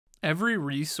Every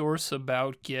resource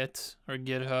about Git or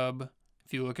GitHub,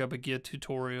 if you look up a Git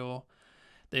tutorial,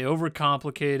 they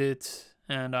overcomplicate it.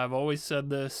 And I've always said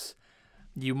this,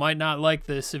 you might not like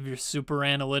this if you're super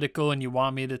analytical and you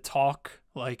want me to talk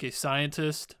like a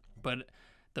scientist, but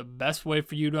the best way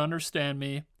for you to understand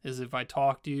me is if I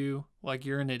talk to you like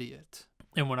you're an idiot.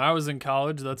 And when I was in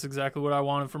college, that's exactly what I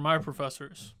wanted from my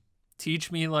professors.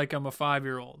 Teach me like I'm a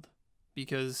 5-year-old,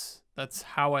 because that's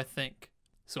how I think.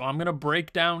 So I'm going to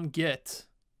break down Git.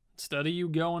 Instead of you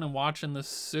going and watching this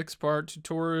 6-part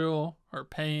tutorial or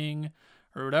paying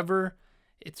or whatever,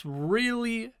 it's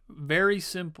really very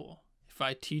simple. If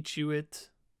I teach you it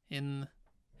I'm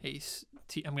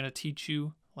going to teach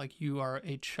you like you are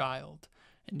a child,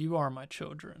 and you are my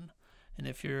children. And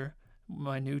if you're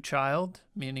my new child,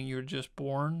 meaning you're just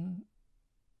born,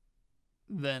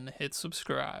 then hit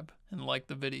subscribe and like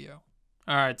the video.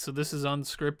 All right, so this is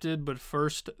unscripted, but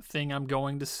first thing I'm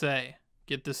going to say,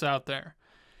 get this out there.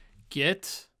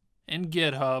 Git and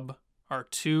GitHub are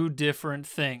 2 different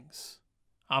things.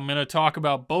 I'm going to talk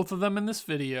about both of them in this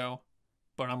video,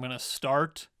 but I'm going to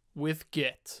start with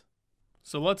Git.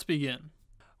 So let's begin.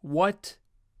 What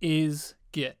is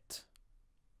Git?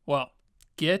 Well,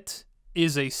 Git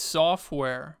is a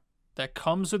software that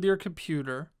comes with your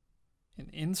computer and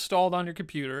installed on your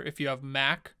computer if you have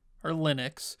Mac or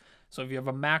Linux. So if you have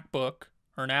a MacBook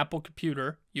or an Apple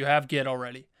computer, you have Git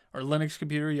already. Or Linux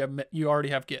computer, you already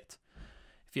have Git.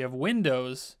 If you have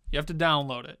Windows, you have to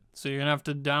download it. So you're going to have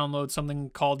to download something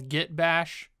called Git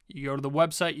Bash. You go to the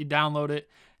website, you download it,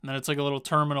 and then it's like a little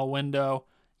terminal window.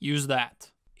 Use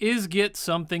that. Is Git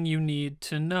something you need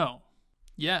to know?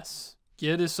 Yes,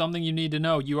 Git is something you need to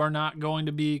know. You are not going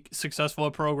to be successful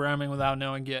at programming without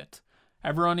knowing Git.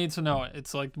 Everyone needs to know it.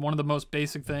 It's like one of the most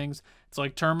basic things. It's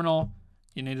like terminal.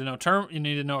 You need to know you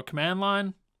need to know a command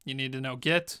line, you need to know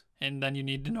Git, and then you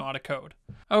need to know how to code.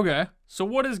 Okay, so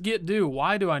what does Git do?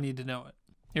 Why do I need to know it?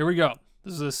 Here we go.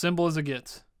 This is as simple as it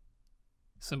gets.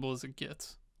 Simple as it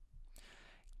gets.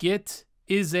 Git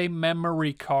is a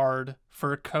memory card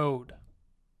for code.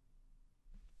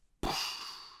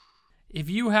 If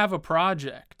you have a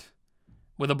project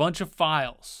with a bunch of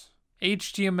files,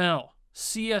 HTML,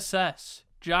 CSS,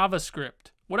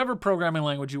 JavaScript, whatever programming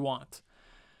language you want,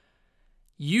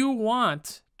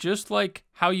 just like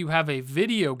how you have a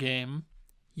video game,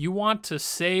 you want to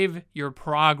save your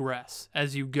progress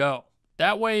as you go.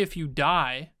 That way, if you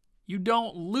die, you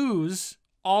don't lose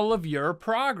all of your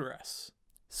progress.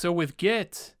 So with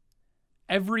Git,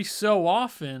 every so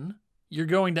often, you're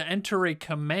going to enter a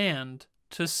command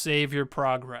to save your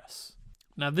progress.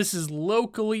 Now, this is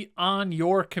locally on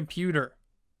your computer.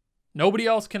 Nobody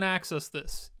else can access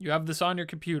this. You have this on your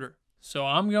computer. So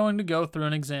I'm going to go through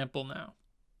an example now.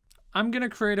 I'm going to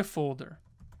create a folder,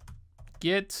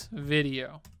 Git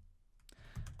video.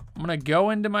 I'm going to go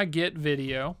into my Git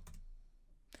video,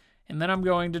 and then I'm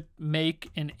going to make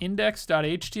an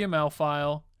index.html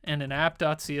file and an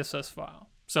app.css file.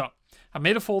 So I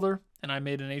made a folder, and I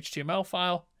made an HTML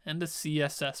file and a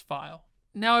CSS file.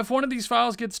 Now, if one of these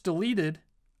files gets deleted,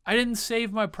 I didn't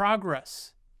save my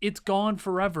progress. It's gone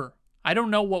forever. I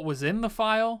don't know what was in the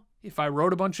file. If I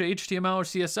wrote a bunch of HTML or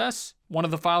CSS, one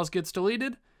of the files gets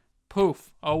deleted,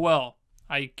 poof, oh well,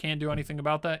 I can't do anything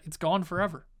about that. It's gone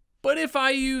forever. But if I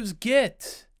use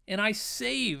Git and I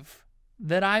save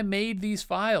that I made these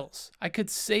files, I could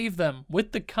save them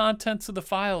with the contents of the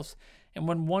files. And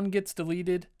when one gets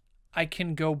deleted, I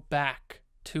can go back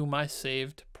to my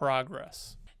saved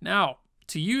progress. Now,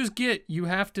 to use Git, you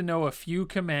have to know a few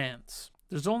commands.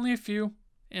 There's only a few,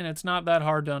 and it's not that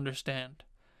hard to understand.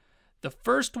 The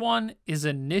first one is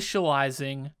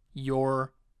initializing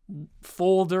your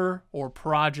folder or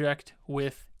project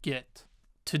with Git.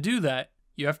 To do that,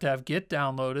 you have to have Git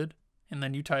downloaded, and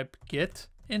then you type git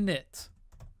init.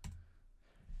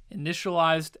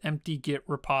 Initialized empty Git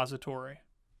repository.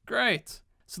 Great.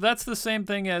 So that's the same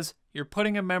thing as you're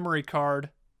putting a memory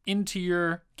card into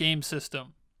your game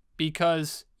system,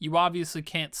 because you obviously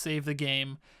can't save the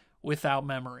game without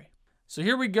memory. So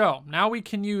here we go. Now we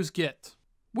can use Git.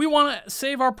 We want to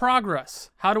save our progress.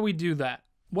 How do we do that?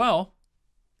 Well,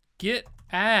 git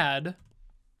add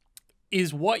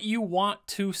is what you want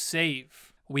to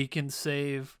save. We can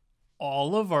save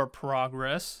all of our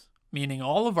progress, meaning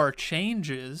all of our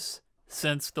changes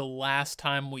since the last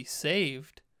time we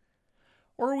saved,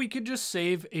 or we could just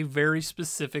save a very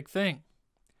specific thing.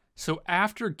 So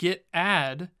after git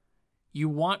add, you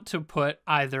want to put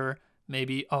either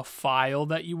maybe a file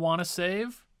that you want to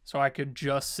save. So I could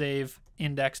just save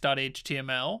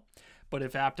index.html, but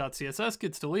if app.css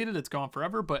gets deleted, it's gone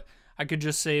forever. But I could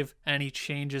just save any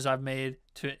changes I've made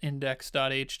to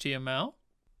index.html.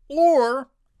 Or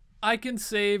I can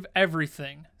save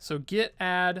everything. So git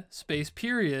add space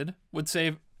period would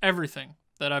save everything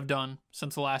that I've done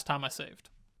since the last time I saved.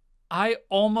 I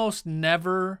almost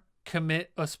never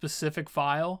commit a specific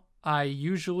file. I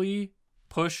usually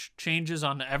push changes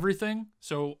on everything.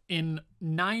 So in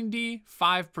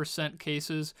 95%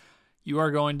 cases, you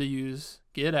are going to use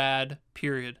git add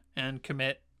period and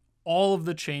commit all of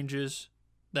the changes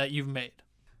that you've made.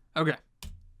 Okay,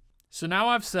 so now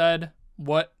I've said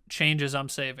what changes I'm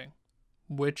saving,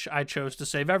 which I chose to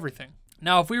save everything.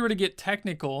 Now, if we were to get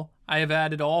technical, I have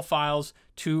added all files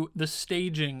to the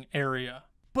staging area,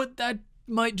 but that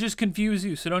might just confuse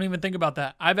you, so don't even think about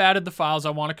that. I've added the files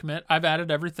I want to commit. I've added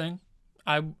everything.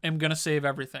 I am going to save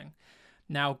everything.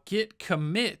 Now, git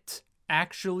commit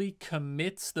actually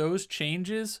commits those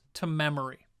changes to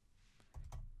memory.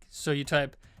 So you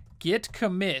type git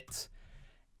commit,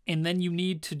 and then you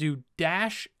need to do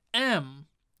 -m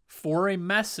for a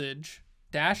message,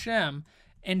 -m,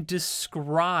 and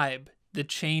describe the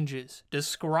changes,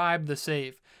 describe the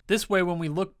save. This way, when we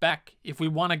look back, if we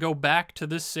want to go back to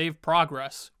this save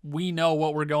progress, we know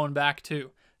what we're going back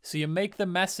to. So you make the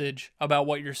message about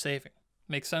what you're saving.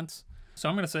 Make sense? So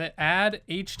I'm going to say add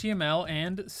HTML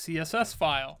and CSS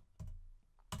file.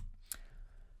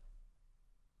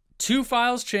 2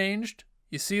 files changed.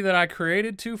 You see that I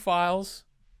created 2 files.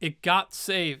 It got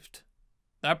saved.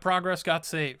 That progress got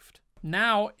saved.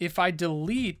 Now, if I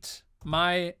delete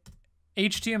my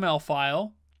HTML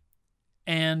file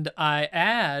and I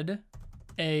add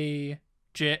a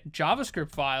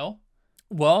JavaScript file,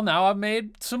 well, now I've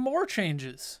made some more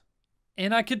changes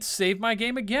and I could save my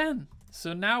game again.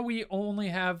 So now we only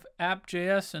have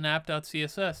app.js and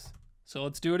app.css. So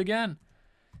let's do it again.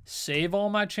 Save all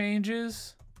my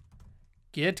changes,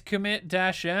 git commit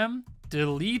 -m,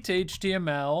 delete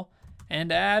HTML,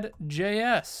 and add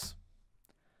JS.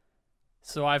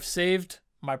 So I've saved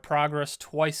my progress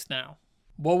twice now.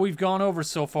 What we've gone over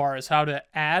so far is how to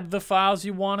add the files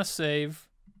you want to save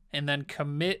and then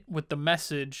commit with the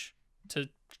message to,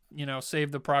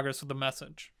 save the progress with the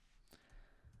message.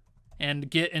 And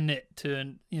git init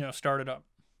to, start it up.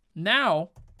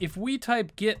 Now, if we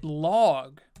type git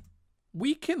log,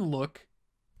 we can look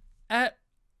at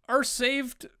our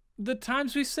saved, the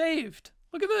times we saved.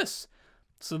 Look at this.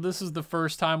 So this is the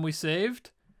first time we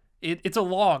saved. It's a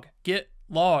log, git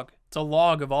log. It's a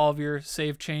log of all of your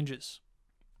saved changes.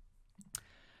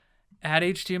 Add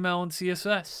HTML and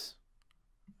CSS.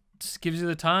 Just gives you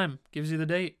the time, gives you the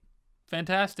date.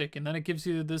 Fantastic. And then it gives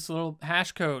you this little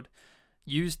hash code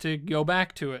used to go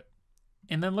back to it.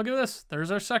 And then look at this.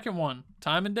 There's our second one,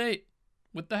 time and date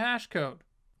with the hash code.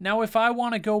 Now, if I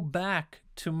want to go back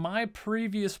to my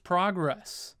previous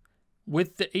progress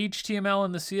with the HTML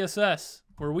and the CSS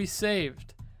where we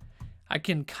saved, I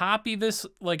can copy this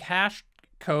like hash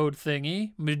code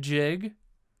thingy, majig,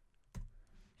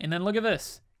 and then look at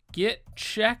this. Git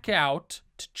checkout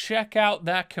to check out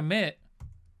that commit.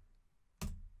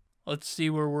 Let's see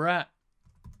where we're at.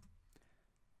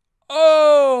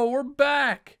 Oh, we're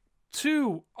back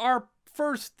to our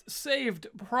first saved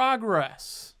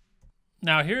progress.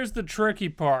 Now, here's the tricky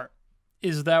part,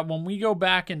 is that when we go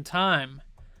back in time,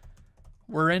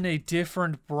 we're in a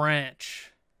different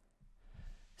branch.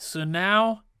 So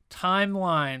now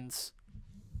timelines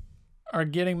are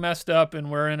getting messed up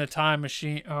and we're in a time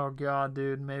machine. Oh God,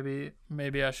 dude,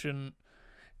 maybe I shouldn't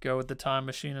go with the time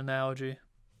machine analogy.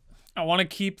 I want to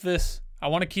keep this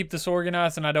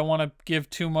organized and I don't want to give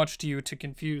too much to you to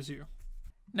confuse you.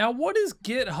 Now, what is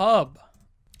GitHub?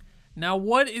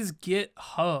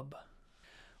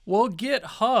 Well,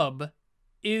 GitHub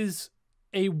is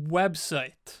a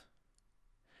website.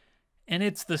 And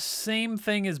it's the same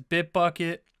thing as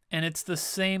Bitbucket, and it's the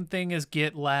same thing as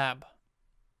GitLab.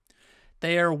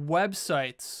 They are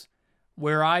websites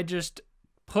where I just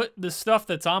put the stuff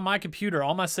that's on my computer,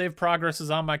 all my saved progress is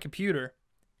on my computer,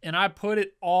 and I put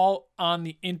it all on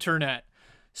the internet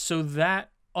so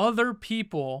that other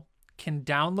people can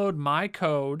download my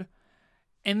code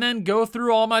and then go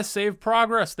through all my saved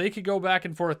progress. They could go back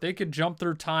and forth. They could jump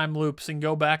through time loops and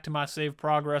go back to my saved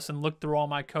progress and look through all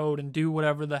my code and do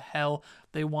whatever the hell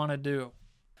they want to do.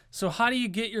 So how do you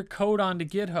get your code onto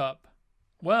GitHub?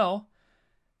 Well,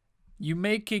 you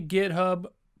make a GitHub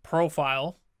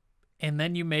profile and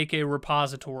then you make a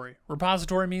repository.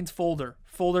 Repository means folder.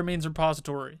 Folder means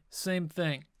repository. Same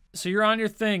thing. So you're on your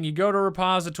thing. You go to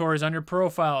repositories on your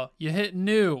profile. You hit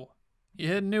new. You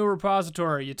hit new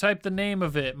repository. You type the name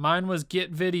of it. Mine was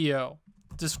Git Video.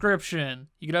 Description.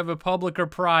 You could have a public or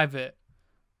private.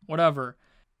 Whatever.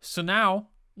 So now,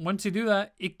 once you do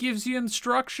that, it gives you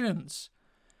instructions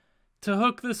to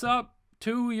hook this up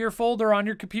to your folder on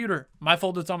your computer. My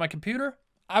folder's on my computer.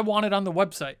 I want it on the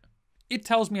website. It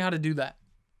tells me how to do that.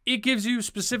 It gives you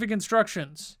specific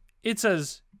instructions. It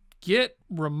says git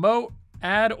remote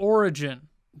add origin.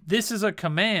 This is a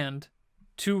command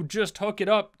to just hook it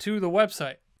up to the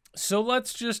website. So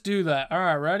let's just do that. All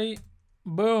right, ready?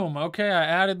 Boom. Okay, I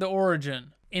added the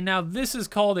origin. And now this is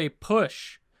called a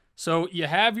push. So you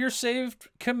have your saved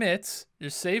commits, your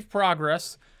saved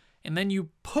progress, and then you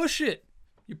push it.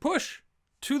 You push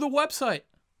to the website.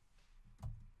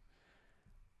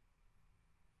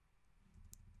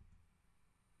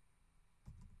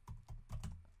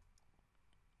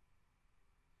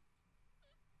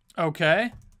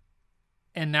 Okay.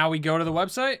 And now we go to the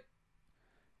website.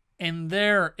 And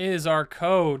there is our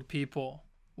code, people.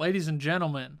 Ladies and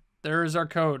gentlemen, there is our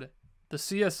code. The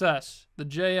CSS, the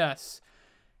JS,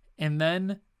 and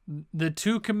then the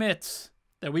 2 commits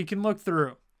that we can look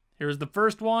through. Here's the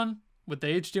first one with the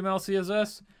HTML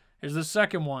CSS. Here's the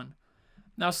second one.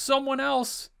 Now someone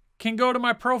else can go to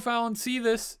my profile and see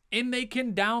this, and they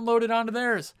can download it onto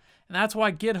theirs. And that's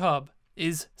why GitHub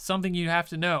is something you have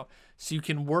to know, so you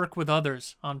can work with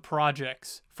others on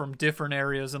projects from different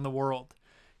areas in the world.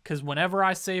 Because whenever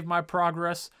I save my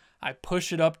progress, I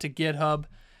push it up to GitHub,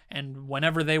 and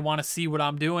whenever they want to see what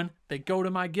I'm doing, they go to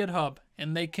my GitHub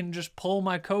and they can just pull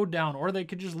my code down, or they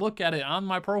could just look at it on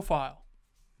my profile.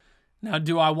 Now,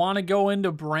 do I want to go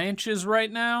into branches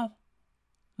right now?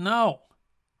 No,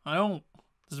 I don't.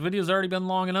 This video's already been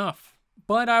long enough,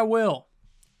 but I will.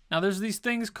 Now, there's these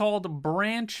things called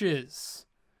branches.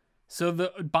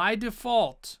 So by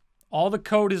default, all the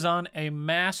code is on a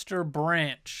master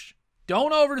branch.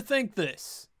 Don't overthink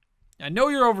this. I know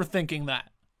you're overthinking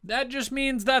that. That just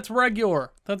means that's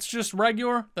regular. That's just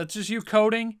regular. That's just you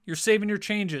coding. You're saving your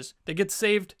changes. They get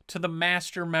saved to the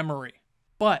master memory.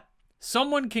 But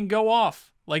someone can go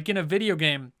off, like in a video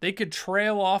game. They could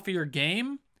trail off of your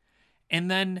game. And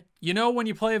then, you know when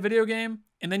you play a video game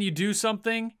and then you do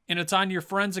something and it's on your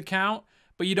friend's account,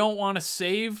 but you don't want to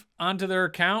save onto their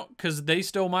account because they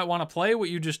still might want to play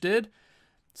what you just did?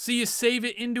 So you save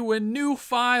it into a new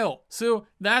file. So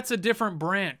that's a different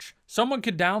branch. Someone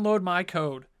could download my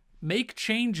code, make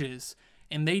changes,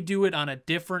 and they do it on a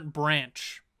different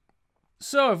branch.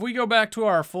 So if we go back to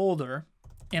our folder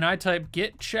and I type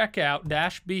git checkout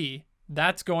 -b,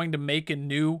 that's going to make a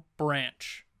new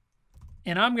branch.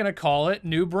 And I'm going to call it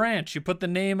new branch. You put the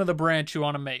name of the branch you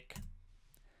want to make.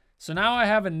 So now I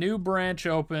have a new branch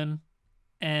open,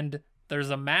 and there's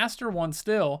a master one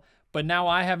still, but now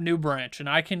I have new branch and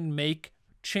I can make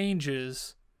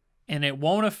changes and it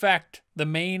won't affect the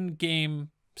main game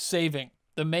saving,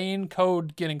 the main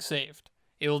code getting saved.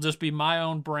 It will just be my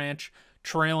own branch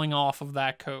trailing off of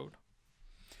that code.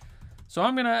 So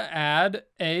I'm going to add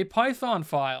a Python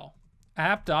file,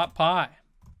 app.py.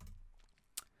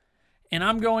 And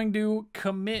I'm going to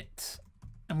commit.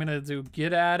 I'm going to do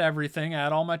git add everything,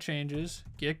 add all my changes,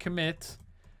 git commit,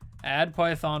 add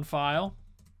Python file.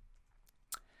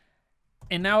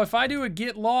 And now if I do a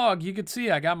git log, you can see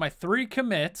I got my 3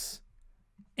 commits,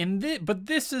 but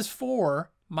this is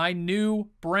for my new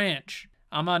branch.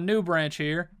 I'm on new branch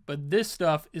here, but this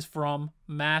stuff is from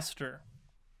master.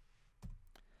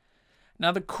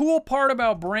 Now the cool part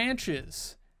about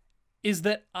branches is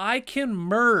that I can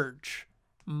merge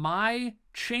my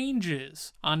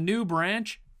changes on new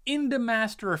branch into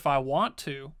master if I want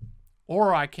to,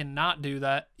 or I cannot do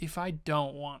that if I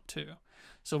don't want to.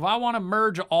 So if I want to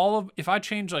merge if I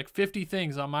change like 50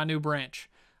 things on my new branch,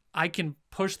 I can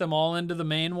push them all into the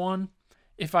main one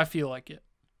if I feel like it.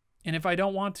 And if I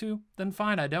don't want to, then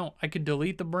fine, I don't. I could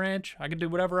delete the branch. I could do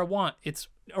whatever I want. It's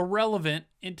irrelevant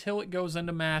until it goes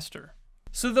into master.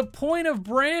 So the point of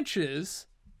branches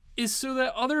is so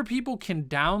that other people can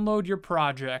download your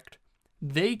project.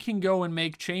 They can go and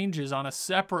make changes on a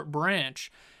separate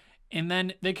branch. And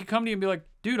then they could come to you and be like,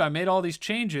 dude, I made all these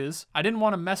changes. I didn't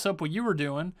want to mess up what you were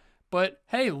doing. But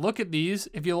hey, look at these.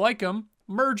 If you like them,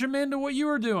 merge them into what you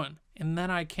were doing. And then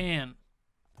I can.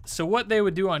 So what they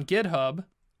would do on GitHub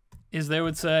is they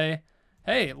would say,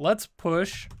 hey, let's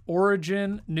push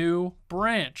origin new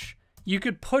branch. You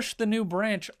could push the new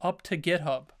branch up to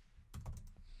GitHub.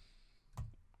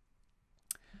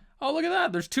 Oh, look at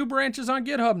that. There's 2 branches on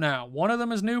GitHub now. One of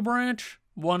them is new branch.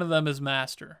 One of them is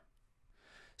master.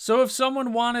 So if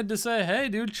someone wanted to say, hey,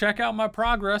 dude, check out my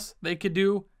progress, they could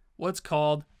do what's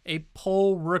called a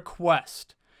pull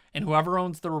request. And whoever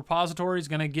owns the repository is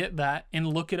going to get that and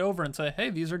look it over and say, hey,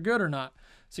 these are good or not.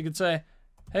 So you could say,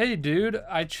 hey, dude,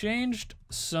 I changed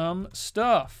some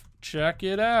stuff. Check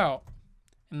it out.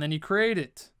 And then you create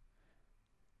it.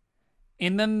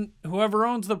 And then whoever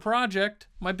owns the project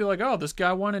might be like, oh, this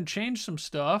guy went and changed some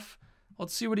stuff.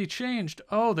 Let's see what he changed.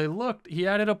 Oh, he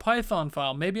added a Python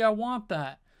file. Maybe I want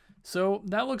that. So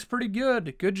that looks pretty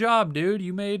good. Good job, dude.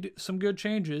 You made some good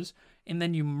changes. And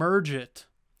then you merge it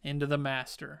into the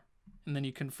master. And then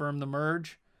you confirm the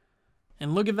merge.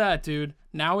 And look at that, dude.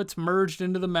 Now it's merged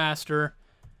into the master.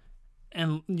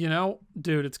 And, you know,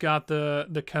 dude, it's got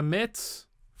the commits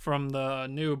from the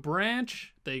new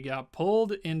branch. They got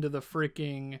pulled into the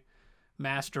freaking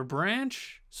master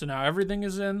branch. So now everything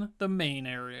is in the main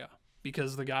area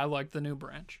because the guy liked the new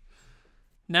branch.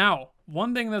 Now,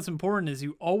 one thing that's important is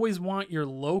you always want your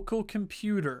local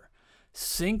computer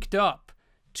synced up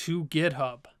to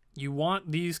GitHub. You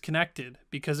want these connected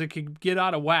because it could get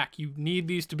out of whack. You need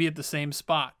these to be at the same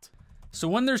spot. So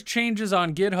when there's changes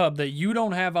on GitHub that you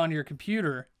don't have on your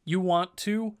computer, you want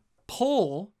to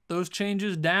pull those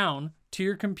changes down to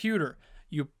your computer.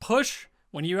 You push,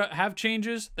 when you have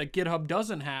changes that GitHub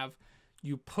doesn't have,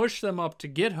 you push them up to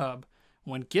GitHub.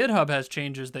 When GitHub has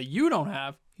changes that you don't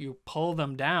have, you pull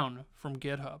them down from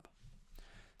GitHub.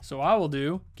 So I will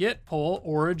do git pull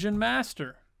origin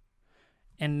master.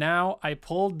 And now I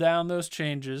pulled down those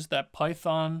changes, that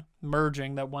Python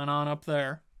merging that went on up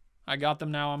there. I got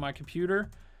them now on my computer,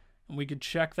 and we could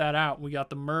check that out. We got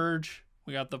the merge,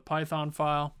 we got the Python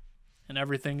file, and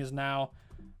everything is now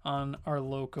on our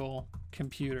local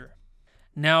computer.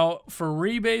 Now, for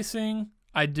rebasing,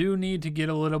 I do need to get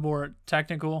a little more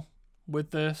technical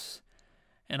with this,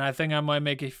 and I think I might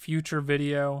make a future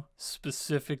video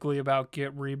specifically about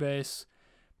Git rebase.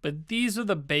 But these are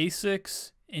the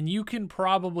basics, and you can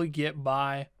probably get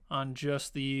by on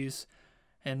just these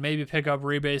and maybe pick up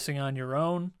rebasing on your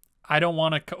own. I don't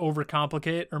want to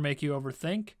overcomplicate or make you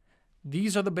overthink.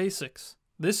 These are the basics.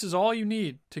 This is all you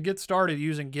need to get started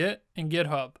using Git and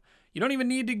GitHub. You don't even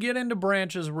need to get into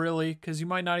branches really, because you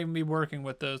might not even be working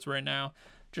with those right now.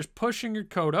 Just pushing your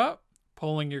code up,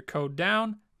 pulling your code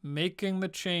down, making the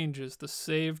changes, the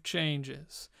saved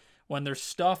changes. When there's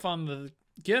stuff on the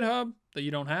GitHub that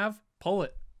you don't have, pull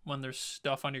it. When there's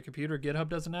stuff on your computer GitHub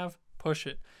doesn't have, push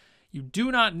it. You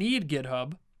do not need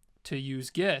GitHub to use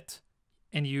Git,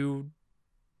 and you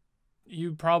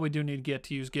probably do need Git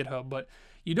to use GitHub, but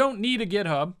you don't need a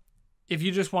GitHub if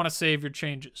you just want to save your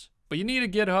changes. But you need a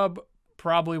GitHub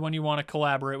probably when you want to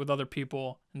collaborate with other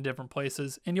people in different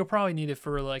places, and you'll probably need it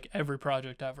for like every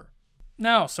project ever.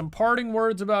 Now, some parting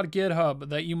words about GitHub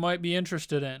that you might be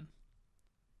interested in.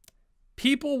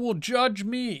 People will judge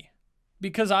me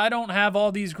because I don't have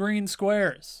all these green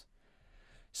squares.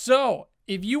 So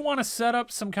if you want to set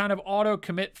up some kind of auto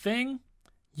commit thing,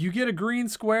 you get a green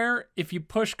square if you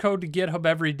push code to GitHub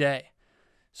every day.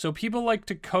 So people like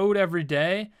to code every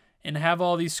day and have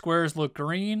all these squares look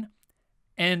green.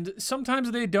 And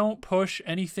sometimes they don't push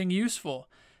anything useful.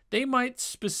 They might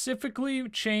specifically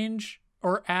change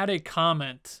or add a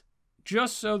comment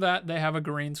just so that they have a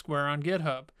green square on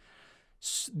GitHub.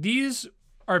 These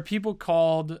are people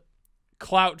called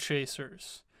clout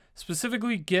chasers,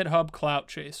 specifically GitHub clout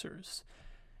chasers.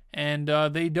 And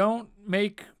they don't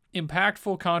make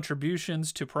impactful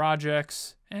contributions to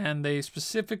projects, and they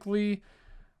specifically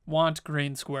want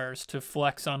green squares to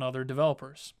flex on other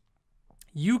developers.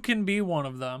 You can be one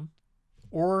of them,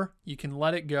 or you can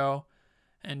let it go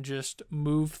and just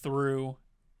move through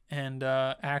and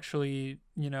actually,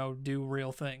 do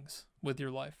real things with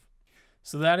your life.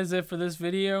 So that is it for this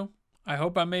video. I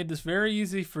hope I made this very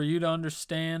easy for you to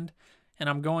understand, and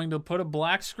I'm going to put a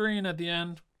black screen at the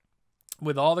end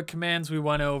with all the commands we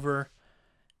went over,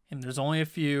 and there's only a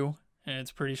few, and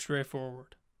it's pretty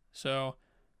straightforward. So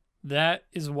that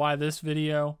is why this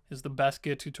video is the best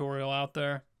Git tutorial out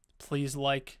there. Please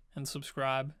like and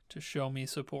subscribe to show me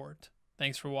support.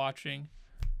 Thanks for watching,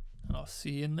 and I'll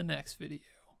see you in the next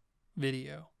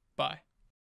video. Bye.